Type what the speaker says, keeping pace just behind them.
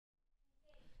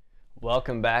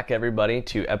Welcome back, everybody,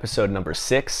 to episode number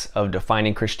 6 of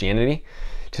Defining Christianity.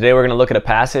 Today we're going to look at a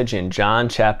passage in John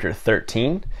chapter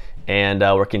 13, and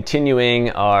we're continuing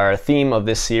our theme of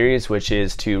this series, which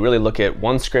is to really look at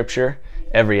one scripture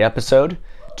every episode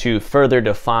to further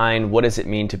define what does it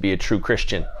mean to be a true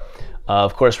Christian.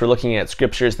 Of course, we're looking at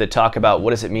scriptures that talk about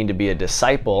what does it mean to be a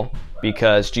disciple,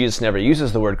 because Jesus never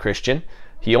uses the word Christian.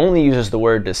 He only uses the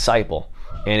word disciple.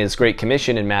 And his Great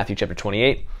Commission in Matthew chapter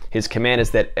 28, his command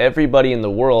is that everybody in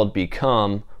the world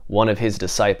become one of his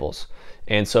disciples.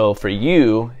 And so for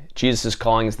you, Jesus'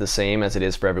 calling is the same as it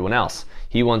is for everyone else.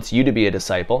 He wants you to be a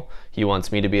disciple. He wants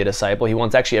me to be a disciple. He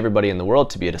wants actually everybody in the world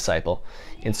to be a disciple.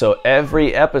 And so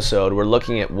every episode, we're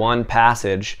looking at one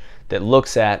passage that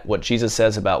looks at what Jesus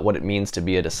says about what it means to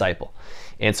be a disciple.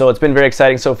 And so it's been very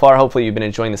exciting so far. Hopefully you've been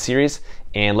enjoying the series.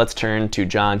 And let's turn to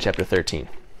John chapter 13.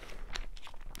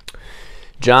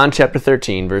 John chapter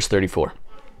 13, verse 34.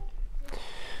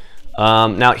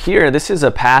 Now here, this is a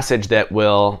passage that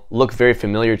will look very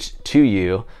familiar to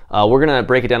you. We're going to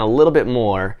break it down a little bit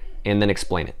more and then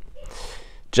explain it.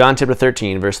 John chapter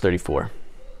 13, verse 34.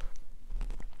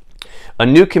 A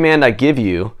new command I give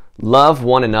you, love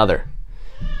one another.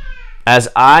 As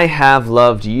I have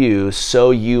loved you,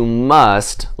 so you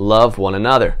must love one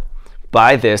another.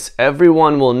 By this,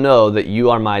 everyone will know that you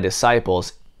are my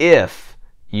disciples if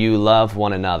you love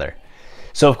one another.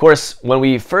 So of course, when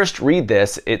we first read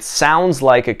this, it sounds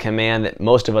like a command that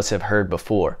most of us have heard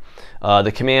before.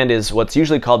 The command is what's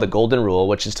usually called the golden rule,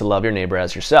 which is to love your neighbor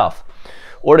as yourself,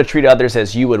 or to treat others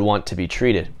as you would want to be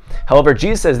treated. However,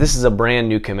 Jesus says this is a brand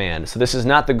new command. So this is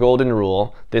not the golden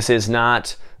rule. This is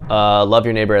not love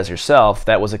your neighbor as yourself.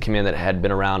 That was a command that had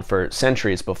been around for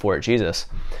centuries before Jesus.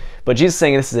 But Jesus is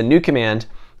saying this is a new command.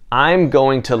 I'm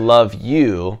going to love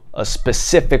you a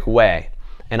specific way.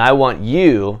 And I want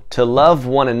you to love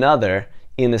one another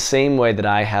in the same way that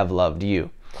I have loved you.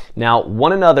 Now,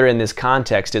 one another in this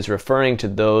context is referring to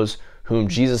those whom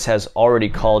Jesus has already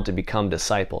called to become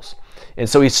disciples. And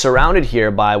so he's surrounded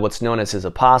here by what's known as his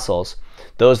apostles,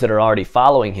 those that are already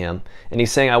following him. And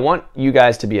he's saying, I want you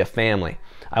guys to be a family.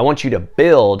 I want you to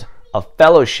build a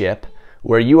fellowship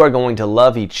where you are going to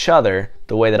love each other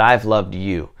the way that I've loved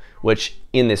you, which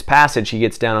in this passage, he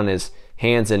gets down on his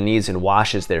hands and knees and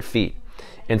washes their feet.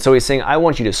 And so he's saying, I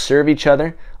want you to serve each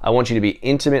other. I want you to be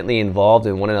intimately involved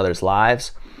in one another's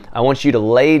lives. I want you to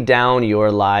lay down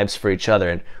your lives for each other.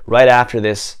 And right after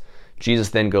this, Jesus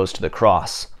then goes to the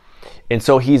cross. And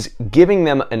so he's giving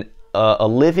them a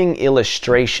living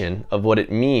illustration of what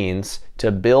it means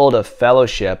to build a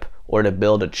fellowship or to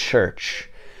build a church,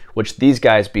 which these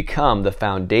guys become the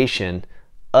foundation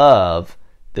of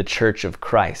the Church of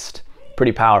Christ.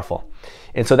 Pretty powerful.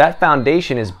 And so that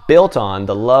foundation is built on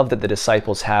the love that the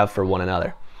disciples have for one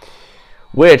another,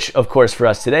 which, of course, for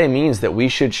us today means that we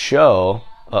should show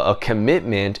a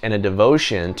commitment and a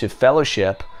devotion to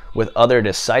fellowship with other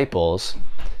disciples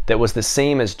that was the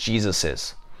same as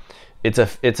Jesus's. It's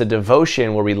a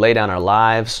devotion where we lay down our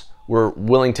lives. We're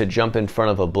willing to jump in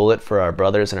front of a bullet for our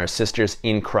brothers and our sisters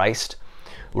in Christ.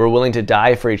 We're willing to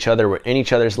die for each other. We're in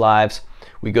each other's lives.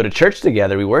 We go to church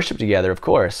together. We worship together, of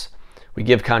course. We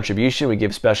give contribution, we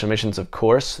give special missions, of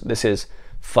course. This is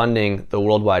funding the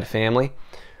worldwide family.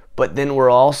 But then we're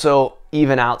also,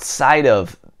 even outside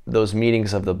of those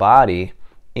meetings of the body,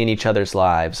 in each other's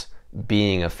lives,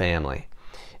 being a family.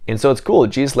 And so it's cool.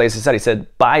 Jesus lays this out. He said,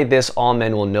 by this all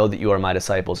men will know that you are my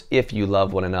disciples if you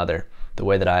love one another the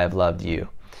way that I have loved you.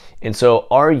 And so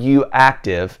are you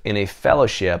active in a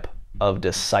fellowship of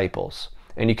disciples?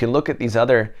 And you can look at these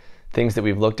other things that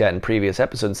we've looked at in previous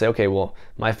episodes and say, okay, well,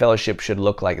 my fellowship should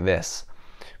look like this.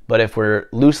 But if we're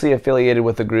loosely affiliated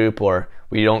with a group, or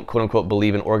we don't, quote unquote,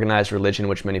 believe in organized religion,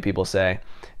 which many people say,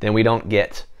 then we don't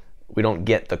get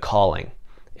the calling,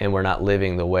 and we're not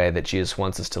living the way that Jesus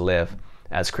wants us to live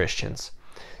as Christians.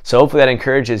 So hopefully that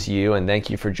encourages you, and thank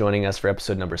you for joining us for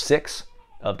episode number 6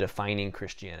 of Defining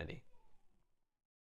Christianity.